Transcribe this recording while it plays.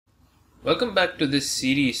Welcome back to this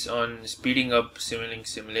series on speeding up Simulink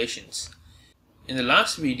simulations. In the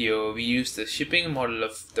last video, we used the shipping model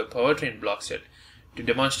of the powertrain block set to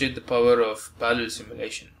demonstrate the power of parallel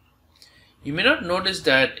simulation. You may not notice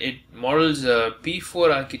that it models a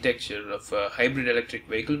P4 architecture of a hybrid electric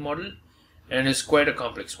vehicle model and is quite a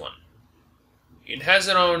complex one. It has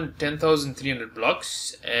around 10,300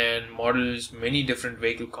 blocks and models many different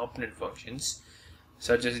vehicle component functions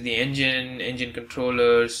such as the engine, engine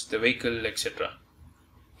controllers, the vehicle, etc.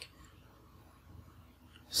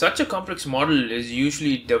 Such a complex model is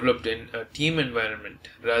usually developed in a team environment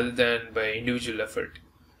rather than by individual effort.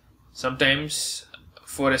 Sometimes,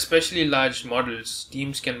 for especially large models,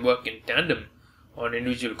 teams can work in tandem on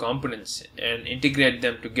individual components and integrate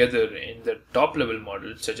them together in the top-level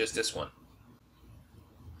model such as this one.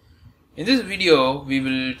 In this video, we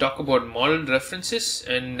will talk about model references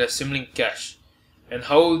and Simulink Cache, and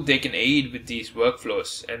how they can aid with these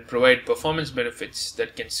workflows and provide performance benefits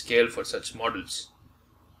that can scale for such models.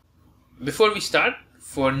 Before we start,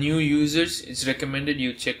 for new users, it's recommended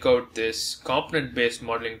you check out this component-based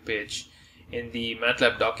modeling page in the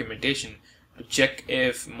MATLAB documentation to check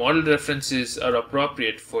if model references are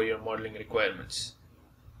appropriate for your modeling requirements.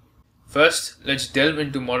 First, let's delve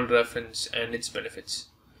into model reference and its benefits.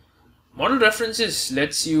 Model references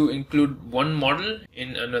lets you include one model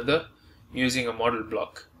in another using a model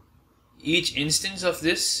block. Each instance of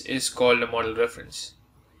this is called a model reference.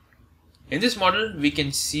 In this model, we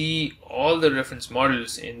can see all the reference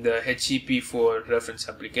models in the HEP4 reference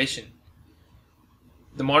application.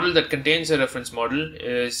 The model that contains a reference model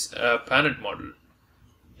is a parent model,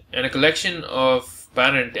 and a collection of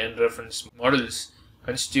parent and reference models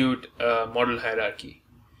constitute a model hierarchy.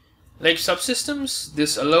 Like subsystems,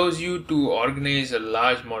 this allows you to organize a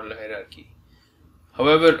large model hierarchy.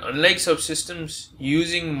 However, unlike subsystems,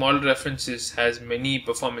 using model references has many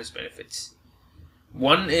performance benefits.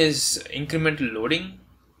 One is incremental loading,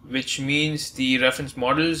 which means the reference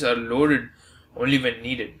models are loaded only when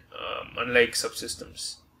needed, unlike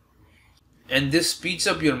subsystems. And this speeds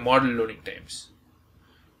up your model loading times.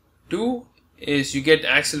 Two is you get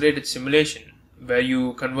accelerated simulation, where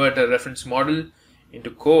you convert a reference model into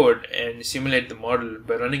code and simulate the model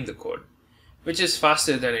by running the code, which is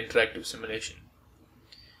faster than interactive simulation.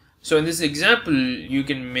 So in this example, you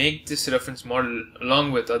can make this reference model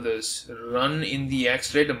along with others run in the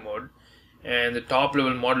accelerator mode and the top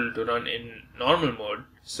level model to run in normal mode,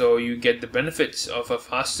 so you get the benefits of a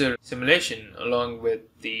faster simulation along with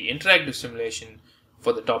the interactive simulation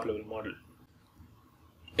for the top level model.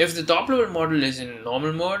 If the top level model is in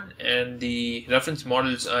normal mode and the reference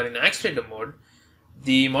models are in accelerator mode,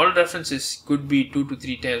 the model references could be 2 to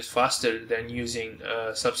 3 times faster than using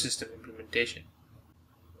a subsystem implementation.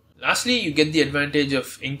 Lastly, you get the advantage of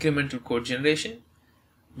incremental code generation,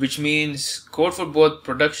 which means code for both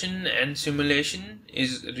production and simulation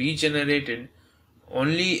is regenerated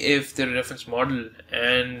only if the reference model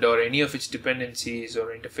and or any of its dependencies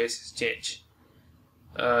or interfaces change.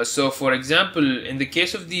 So for example, in the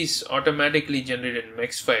case of these automatically generated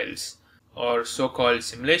MEX files or so-called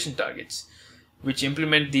simulation targets, which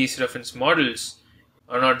implement these reference models,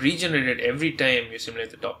 are not regenerated every time you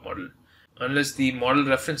simulate the top model, unless the model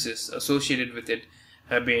references associated with it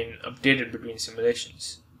have been updated between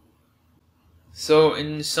simulations. So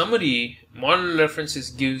in summary, model references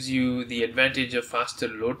gives you the advantage of faster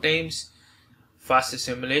load times, faster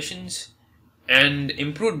simulations, and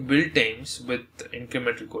improved build times with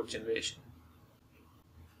incremental code generation.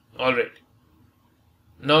 Alright,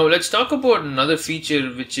 now let's talk about another feature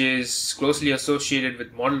which is closely associated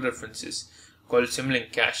with model references called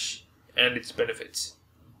Simulink Cache and its benefits.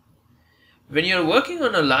 When you're working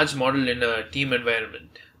on a large model in a team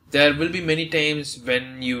environment, there will be many times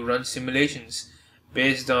when you run simulations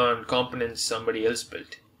based on components somebody else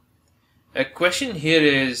built. A question here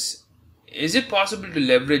is it possible to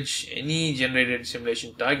leverage any generated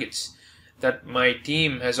simulation targets that my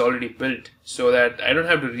team has already built so that I don't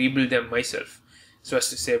have to rebuild them myself so as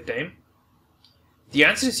to save time? The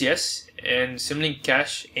answer is yes, and Simulink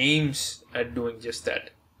Cache aims at doing just that.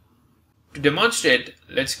 To demonstrate,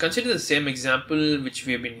 let's consider the same example which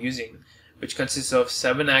we have been using, which consists of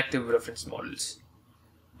 7 active reference models.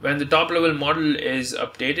 When the top level model is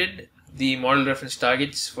updated, the model reference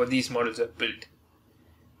targets for these models are built.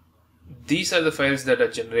 These are the files that are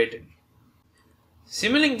generated.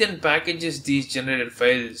 Simulink then packages these generated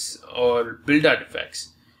files or build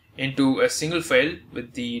artifacts into a single file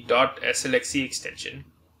with the .slxe extension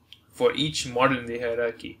for each model in the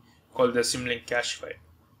hierarchy, called the Simulink Cache file.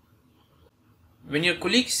 When your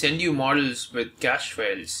colleagues send you models with cache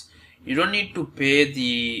files, you don't need to pay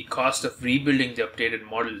the cost of rebuilding the updated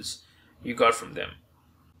models you got from them.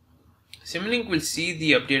 Simulink will see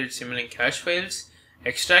the updated Simulink cache files,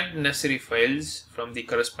 extract the necessary files from the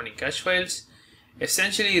corresponding cache files,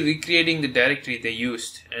 essentially recreating the directory they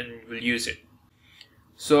used, and will use it.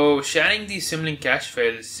 So sharing these Simulink cache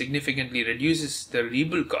files significantly reduces the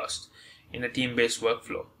rebuild cost in a team-based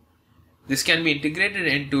workflow. This can be integrated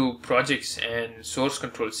into projects and source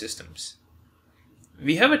control systems.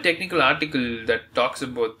 We have a technical article that talks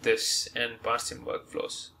about this and parsim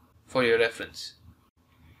workflows for your reference.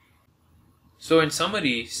 So in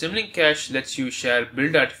summary, Simulink Cache lets you share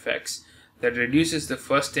build artifacts that reduces the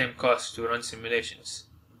first time cost to run simulations.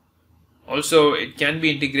 Also, it can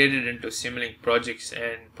be integrated into Simulink projects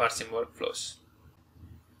and parsim workflows.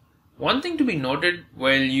 One thing to be noted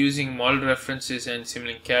while using model references and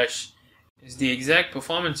Simulink Cache is the exact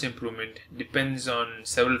performance improvement depends on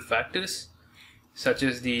several factors, such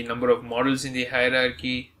as the number of models in the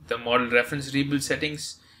hierarchy, the model reference rebuild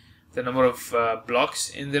settings, the number of blocks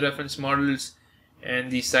in the reference models, and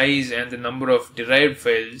the size and the number of derived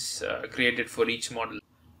files created for each model.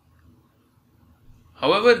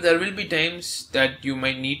 However, there will be times that you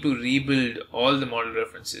might need to rebuild all the model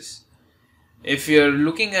references. If you're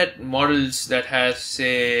looking at models that has,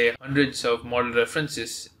 say, hundreds of model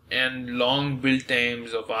references and long build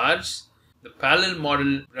times of hours, the parallel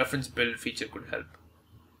model reference build feature could help.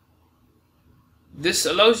 This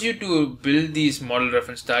allows you to build these model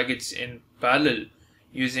reference targets in parallel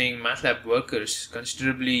using MATLAB workers,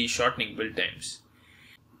 considerably shortening build times.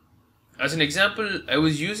 As an example, I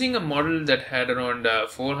was using a model that had around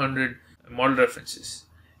 400 model references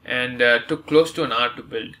and took close to an hour to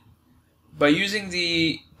build. By using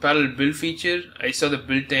the parallel build feature, I saw the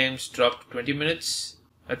build times drop to 20 minutes,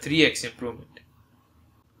 a 3x improvement.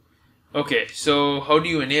 Okay, so how do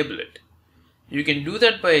you enable it? You can do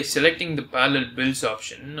that by selecting the parallel builds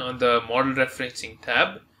option on the model referencing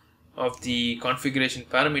tab of the configuration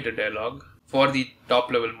parameter dialog for the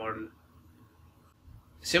top level model.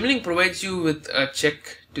 Simulink provides you with a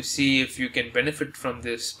check to see if you can benefit from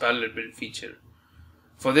this parallel build feature.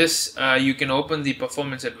 For this, you can open the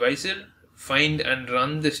Performance Advisor, find and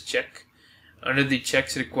run this check under the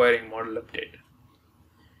checks requiring model update.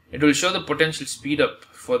 It will show the potential speed up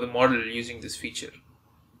for the model using this feature.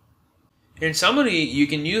 In summary, you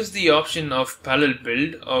can use the option of parallel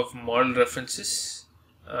build of model references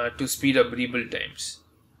to speed up rebuild times.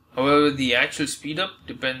 However, the actual speed up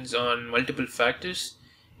depends on multiple factors,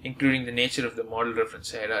 including the nature of the model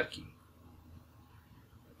reference hierarchy.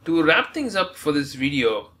 To wrap things up for this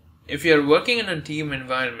video, if you are working in a team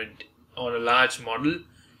environment on a large model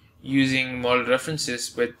using model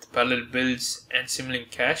references with parallel builds and Simulink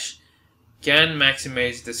Cache can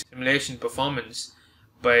maximize the simulation performance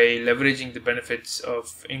by leveraging the benefits of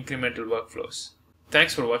incremental workflows.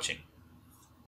 Thanks for watching.